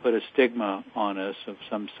put a stigma on us of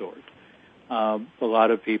some sort. A lot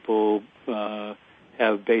of people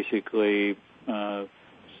have basically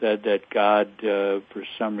said that God, for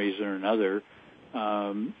some reason or another,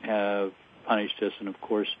 have punished us, and of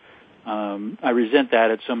course, I resent that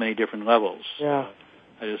at so many different levels. Yeah.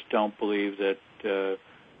 I just don't believe that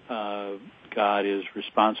God is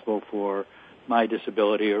responsible for my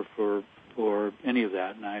disability or for any of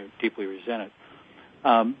that, and I deeply resent it.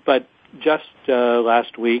 But just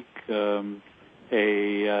last week,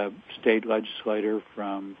 a state legislator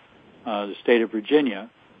from the state of Virginia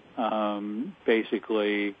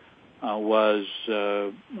basically was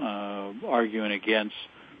arguing against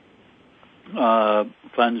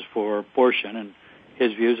funds for abortion, and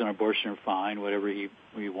his views on abortion are fine, whatever he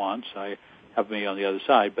wants. I have me on the other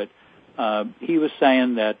side, but he was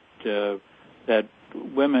saying that that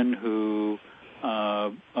women who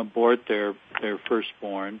abort their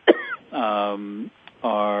firstborn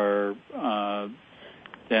are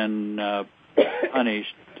then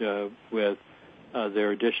punished with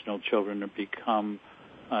their additional children to become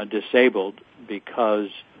disabled because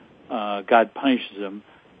God punishes them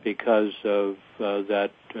because of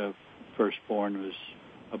that firstborn was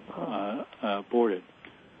aborted.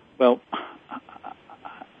 Well,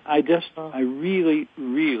 I really,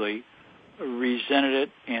 really resented it,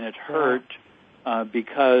 and it hurt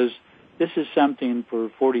because this is something for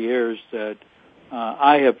 40 years that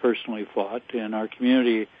I have personally fought, and our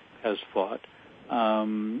community has fought,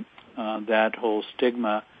 that whole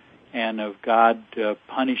stigma and of God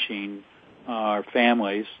punishing our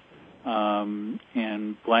families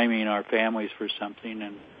and blaming our families for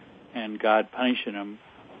something and God punishing them,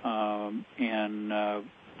 and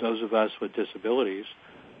those of us with disabilities,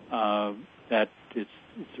 that it's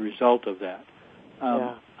the result of that.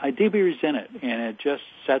 I deeply resent it, and it just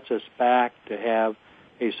sets us back to have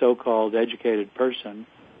a so-called educated person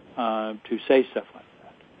to say stuff like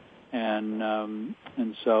that.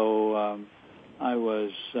 And so I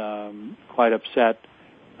was quite upset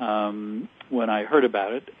when I heard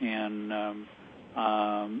about it, and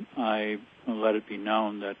I let it be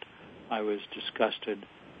known that I was disgusted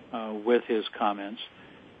with his comments.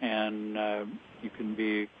 And you can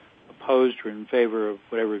be opposed or in favor of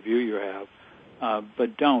whatever view you have,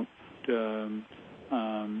 but don't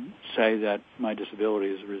say that my disability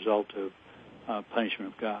is a result of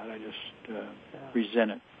punishment of God. I just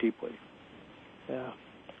resent it deeply. Yeah.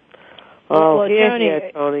 Well,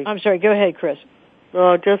 Tony. I'm sorry. Go ahead, Chris.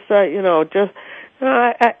 No, just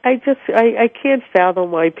I can't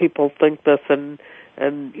fathom why people think this, and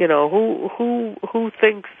who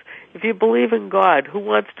thinks, if you believe in God, who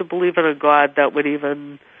wants to believe in a God that would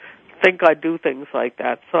even think I'd do things like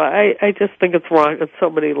that? So I just think it's wrong at so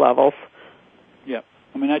many levels. Yeah,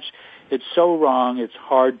 I mean it's so wrong. It's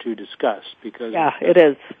hard to discuss because it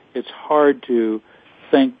is. It's hard to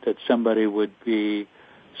think that somebody would be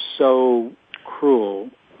so cruel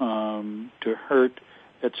to hurt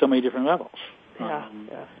at so many different levels.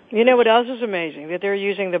 You know what else is amazing? That they're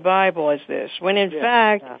using the Bible as this, when in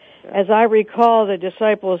fact, as I recall, the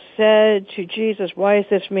disciples said to Jesus, "Why is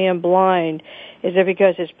this man blind? Is it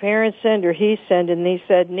because his parents sinned or he sinned?" And he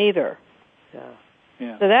said, "Neither."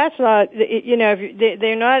 Yeah. So that's not,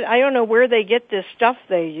 they're not, I don't know where they get this stuff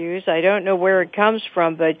they use. I don't know where it comes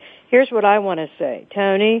from, but here's what I want to say.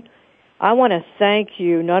 Tony, I want to thank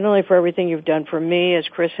you not only for everything you've done for me, as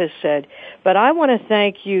Chris has said, but I want to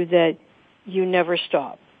thank you that you never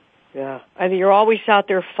stop. Yeah. I mean, you're always out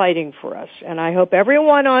there fighting for us. And I hope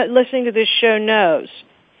everyone listening to this show knows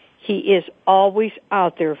he is always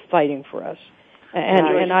out there fighting for us.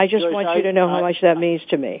 And I just want you to know how much that means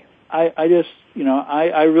to me. I just,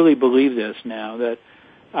 I really believe this now, that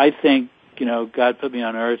I think, God put me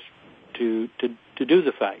on earth to do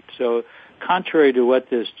the fight. So contrary to what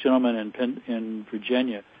this gentleman in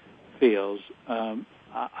Virginia feels,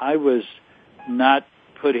 I was not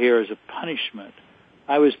put here as a punishment.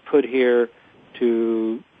 I was put here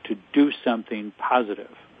to do something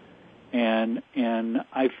positive, and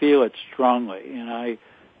I feel it strongly, and I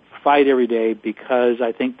fight every day because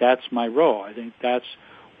I think that's my role. I think that's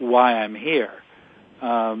why I'm here.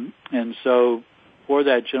 And so for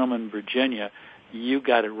that gentleman in Virginia, you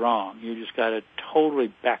got it wrong. You just got it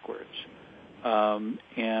totally backwards. And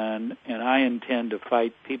I intend to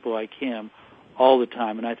fight people like him all the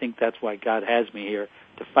time, and I think that's why God has me here,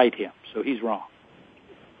 to fight him. So he's wrong.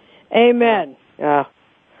 Amen. Yeah.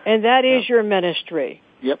 And that is your ministry.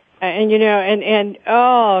 Yep. And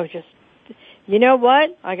just, you know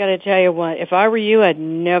what? I got to tell you what. If I were you, I'd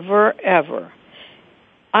never, ever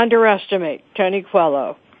underestimate Tony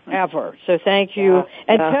Quello, ever. So thank you.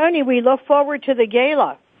 And Tony, we look forward to the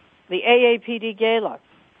gala, the AAPD gala.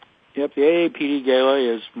 Yep, the AAPD gala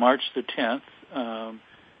is March the 10th.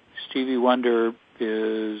 Stevie Wonder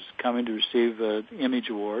is coming to receive an Image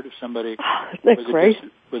Award of somebody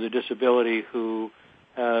with a disability who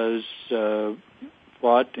has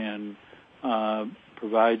fought and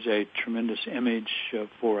provides a tremendous image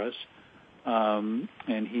for us.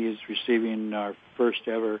 And he is receiving our first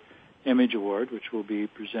ever Image Award, which we'll be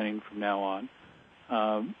presenting from now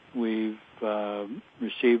on. We've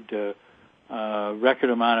received a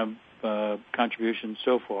record amount of contributions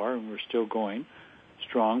so far, and we're still going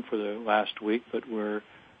strong for the last week, but we're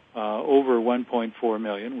over 1.4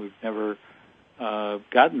 million. We've never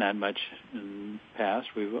gotten that much in the past.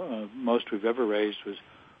 Most we've ever raised was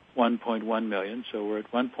 1.1 million, so we're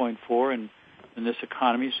at 1.4 in this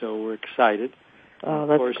economy, so we're excited. Oh,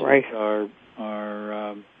 that's great. Of course,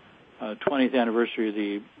 our 20th anniversary of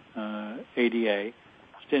the ADA.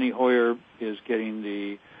 Steny Hoyer is getting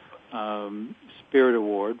the Spirit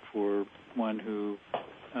Award for one who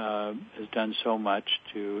has done so much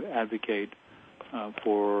to advocate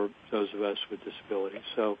for those of us with disabilities.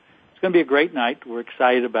 So it's going to be a great night. We're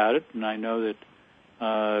excited about it, and I know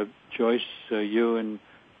that Joyce, you and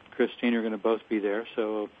Christine are going to both be there,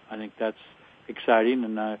 so I think that's exciting,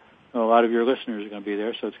 and I know a lot of your listeners are going to be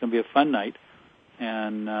there, so it's going to be a fun night,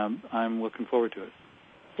 and I'm looking forward to it.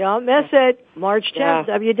 Don't miss it. March 10th,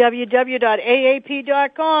 www.aap.com.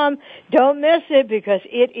 Don't miss it because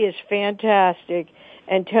it is fantastic.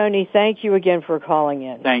 And Tony, thank you again for calling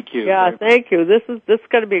in. Thank you. Yeah, thank you. This is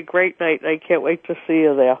going to be a great night, and I can't wait to see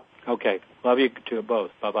you there. Okay. Love you too,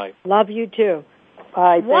 both. Bye-bye. Love you too.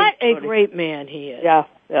 Bye. What Thanks, a great man he is. Yeah.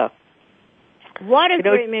 What a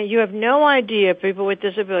great man. You have no idea, people with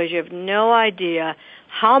disabilities, you have no idea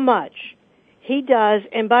how much he does.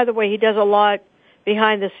 And by the way, he does a lot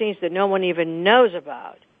behind the scenes that no one even knows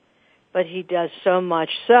about. But he does so much.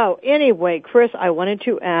 So anyway, Chris, I wanted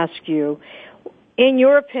to ask you, in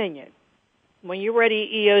your opinion, when you were at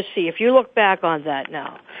EEOC, if you look back on that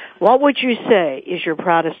now, what would you say is your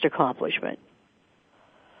proudest accomplishment?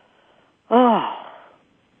 Oh.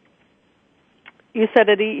 You said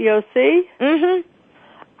at EEOC? Mm-hmm.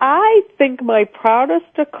 I think my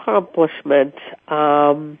proudest accomplishment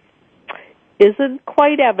isn't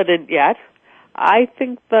quite evident yet. I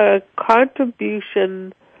think the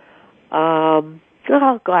contribution, there's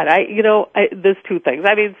two things.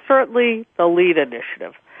 I mean, certainly the LEAD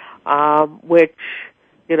initiative, which,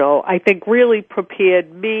 I think really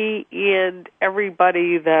prepared me and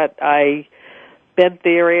everybody that I bent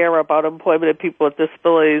their ear about employment of people with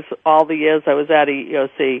disabilities all the years I was at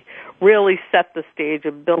EEOC, really set the stage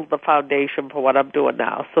and build the foundation for what I'm doing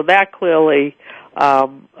now. So that clearly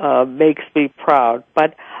makes me proud.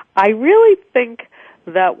 But I really think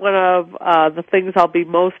that one of the things I'll be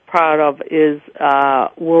most proud of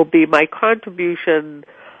will be my contribution,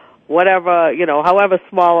 whatever, however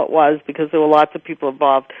small it was, because there were lots of people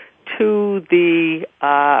involved, to the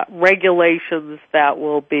regulations that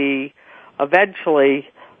will be eventually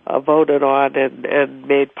voted on and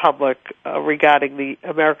made public regarding the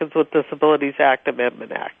Americans with Disabilities Act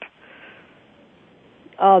Amendment Act.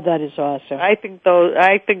 Oh, that is awesome. I think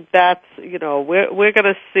that's, we're going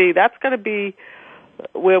to see, that's going to be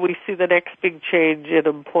where we see the next big change in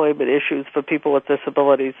employment issues for people with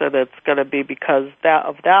disabilities, and it's going to be because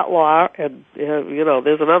of that law, and,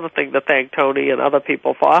 there's another thing to thank Tony and other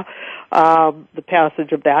people for, the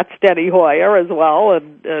passage of that, Steny Hoyer as well,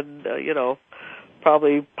 and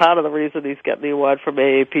probably part of the reason he's getting the award from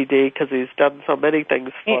AAPD, because he's done so many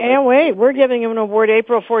things for us. And wait, we're giving him an award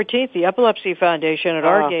April 14th, the Epilepsy Foundation at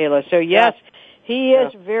our gala. So yes, he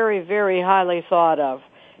is very, very highly thought of.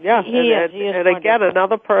 Yeah, and again,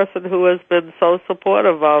 another person who has been so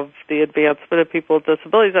supportive of the advancement of people with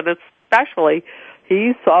disabilities, and especially,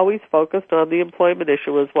 he's always focused on the employment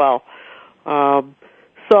issue as well.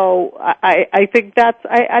 So I think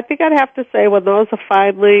I think I'd have to say when those are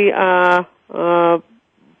finally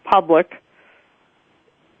public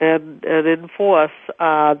and in force,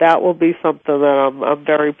 that will be something that I'm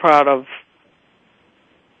very proud of.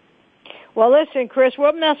 Well, listen, Chris,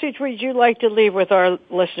 what message would you like to leave with our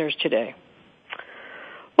listeners today?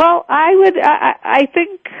 Well, I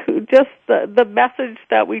think just the message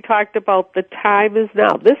that we talked about, the time is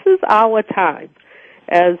now. This is our time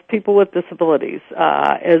as people with disabilities.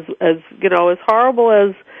 As horrible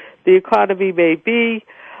as the economy may be,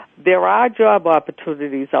 there are job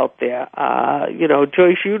opportunities out there.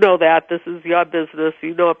 Joyce, you know that. This is your business.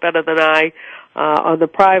 You know it better than I. On the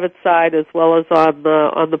private side as well as on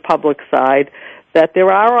the public side, that there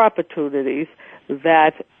are opportunities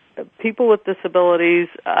that people with disabilities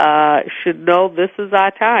should know this is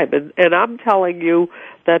our time. And I'm telling you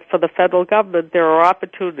that for the federal government there are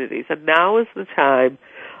opportunities, and now is the time.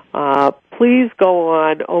 Please go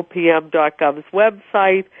on opm.gov's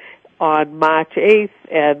website on March 8th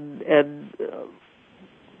and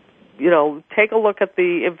take a look at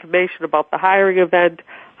the information about the hiring event,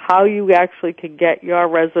 how you actually can get your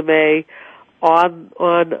resume on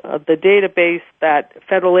the database that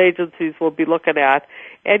federal agencies will be looking at,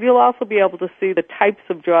 and you'll also be able to see the types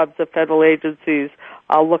of jobs that federal agencies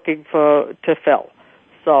are looking to fill.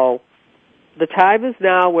 So the time is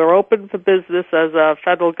now. We're open for business as a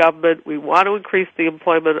federal government. We want to increase the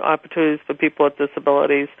employment opportunities for people with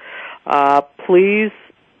disabilities. Please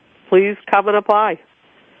come and apply.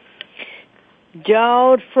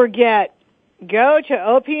 Don't forget, go to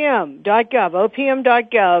opm.gov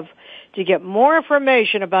to get more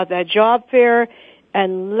information about that job fair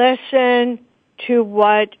and listen to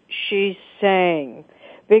what she's saying.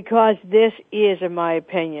 Because this is, in my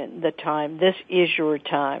opinion, the time. This is your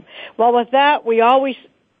time. Well, with that, we always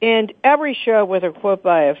end every show with a quote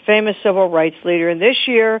by a famous civil rights leader. And this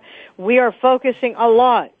year, we are focusing a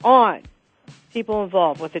lot on people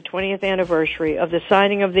involved with the 20th anniversary of the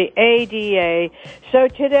signing of the ADA. So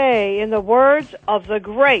today, in the words of the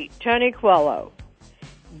great Tony Coelho,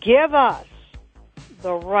 give us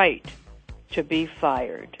the right to be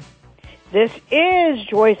fired. This is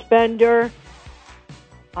Joyce Bender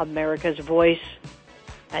America's Voice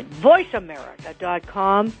at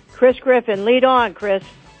voiceamerica.com. Chris Griffin, lead on, Chris.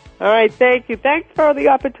 All right, thank you. Thanks for the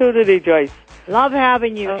opportunity, Joyce. Love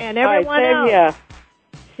having you. And everyone else. Yeah.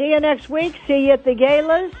 See you next week. See you at the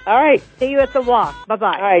galas. All right. See you at the walk.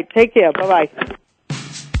 Bye-bye. All right, take care. Bye-bye.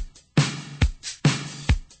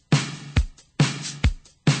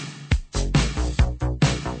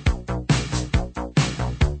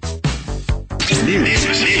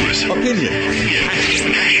 News, opinion.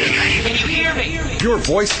 Can you hear me? Your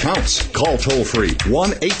voice counts. Call toll free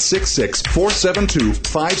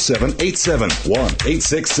 1-866-472-5787.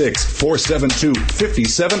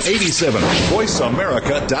 1-866-472-5787.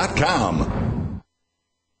 VoiceAmerica.com.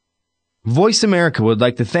 Voice America would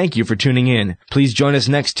like to thank you for tuning in. Please join us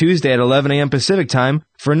next Tuesday at 11 a.m. Pacific Time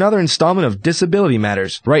for another installment of Disability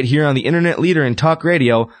Matters, right here on the Internet leader in talk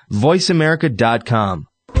radio, VoiceAmerica.com.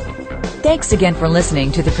 Thanks again for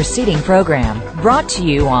listening to the preceding program, brought to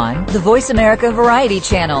you on the Voice America Variety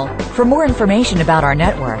Channel. For more information about our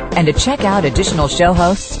network and to check out additional show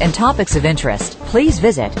hosts and topics of interest, please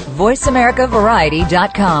visit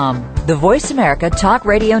voiceamericavariety.com. The Voice America Talk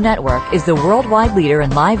Radio Network is the worldwide leader in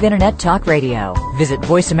live Internet talk radio. Visit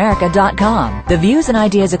voiceamerica.com. The views and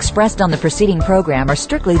ideas expressed on the preceding program are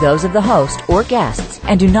strictly those of the host or guests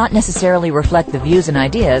and do not necessarily reflect the views and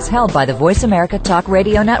ideas held by the Voice America Talk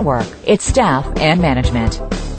Radio Network, its staff, and management.